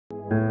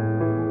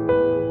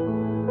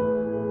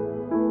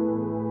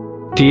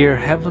Dear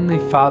Heavenly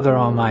Father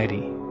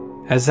Almighty,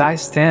 as I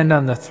stand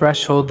on the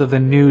threshold of a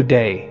new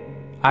day,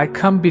 I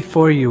come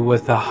before you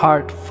with a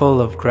heart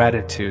full of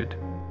gratitude.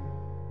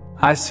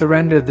 I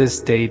surrender this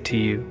day to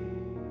you.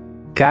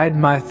 Guide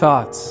my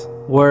thoughts,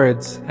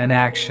 words, and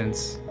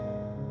actions.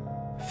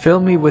 Fill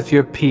me with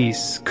your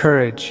peace,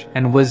 courage,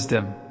 and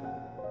wisdom.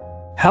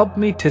 Help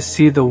me to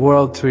see the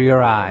world through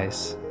your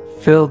eyes,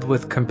 filled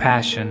with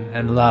compassion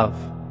and love.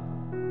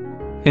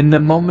 In the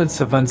moments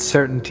of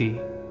uncertainty,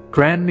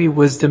 grant me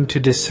wisdom to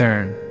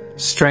discern,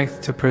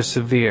 strength to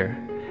persevere,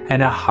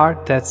 and a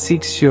heart that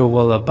seeks your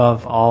will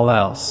above all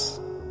else.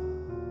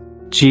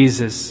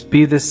 Jesus,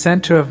 be the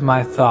center of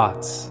my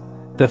thoughts,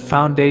 the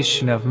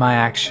foundation of my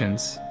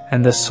actions,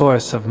 and the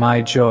source of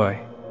my joy.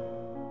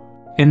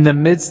 In the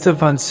midst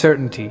of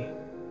uncertainty,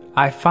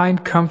 I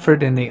find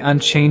comfort in the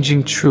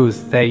unchanging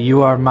truth that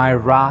you are my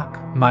rock,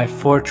 my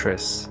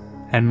fortress,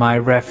 and my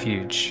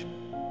refuge.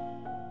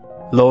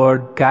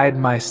 Lord, guide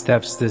my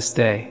steps this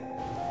day.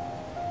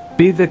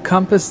 Be the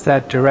compass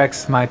that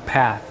directs my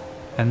path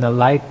and the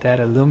light that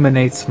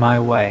illuminates my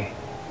way.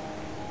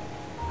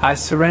 I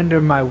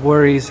surrender my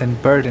worries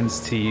and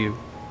burdens to you.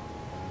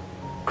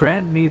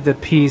 Grant me the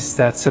peace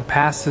that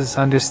surpasses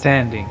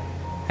understanding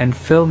and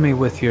fill me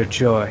with your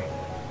joy.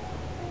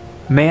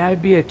 May I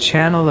be a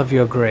channel of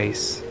your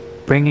grace,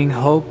 bringing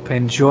hope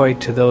and joy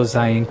to those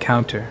I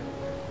encounter.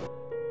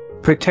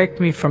 Protect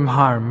me from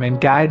harm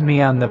and guide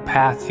me on the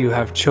path you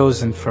have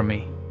chosen for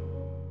me.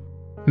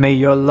 May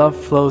your love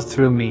flow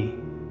through me,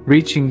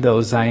 reaching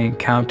those I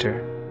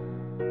encounter.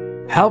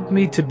 Help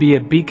me to be a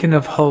beacon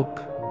of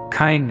hope,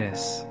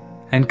 kindness,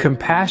 and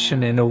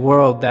compassion in a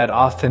world that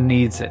often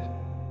needs it.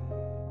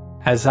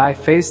 As I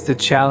face the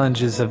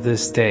challenges of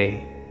this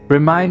day,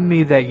 remind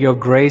me that your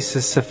grace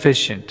is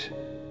sufficient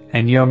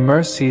and your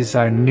mercies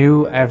are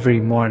new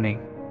every morning.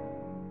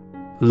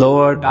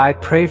 Lord, I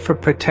pray for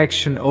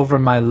protection over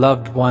my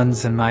loved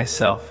ones and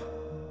myself.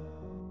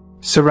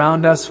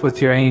 Surround us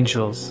with your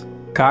angels,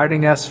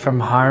 guarding us from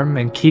harm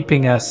and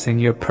keeping us in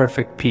your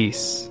perfect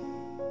peace.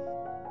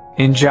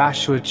 In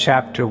Joshua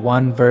chapter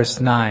 1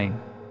 verse 9,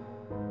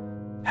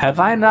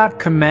 have I not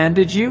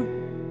commanded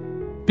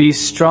you? Be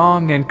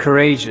strong and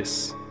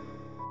courageous.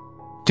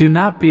 Do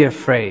not be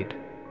afraid.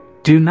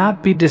 Do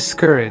not be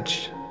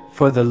discouraged,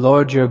 for the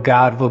Lord your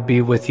God will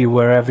be with you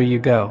wherever you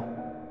go.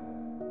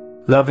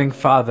 Loving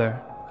Father,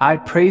 I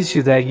praise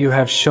you that you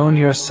have shown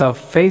yourself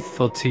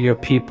faithful to your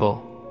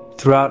people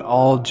throughout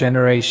all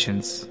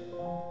generations.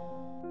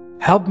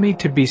 Help me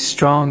to be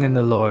strong in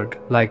the Lord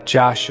like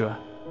Joshua.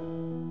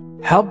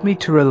 Help me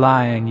to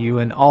rely on you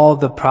in all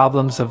the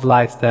problems of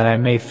life that I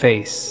may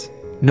face,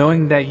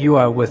 knowing that you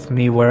are with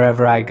me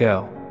wherever I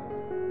go.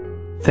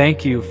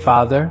 Thank you,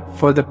 Father,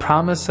 for the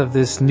promise of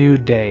this new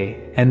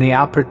day and the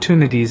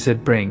opportunities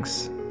it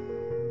brings.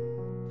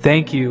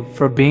 Thank you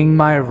for being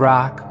my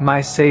rock,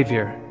 my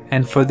Savior,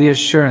 and for the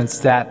assurance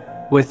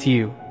that, with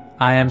you,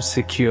 I am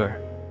secure.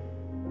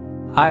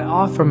 I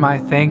offer my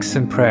thanks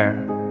and prayer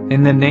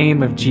in the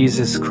name of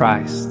Jesus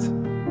Christ.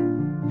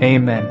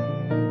 Amen.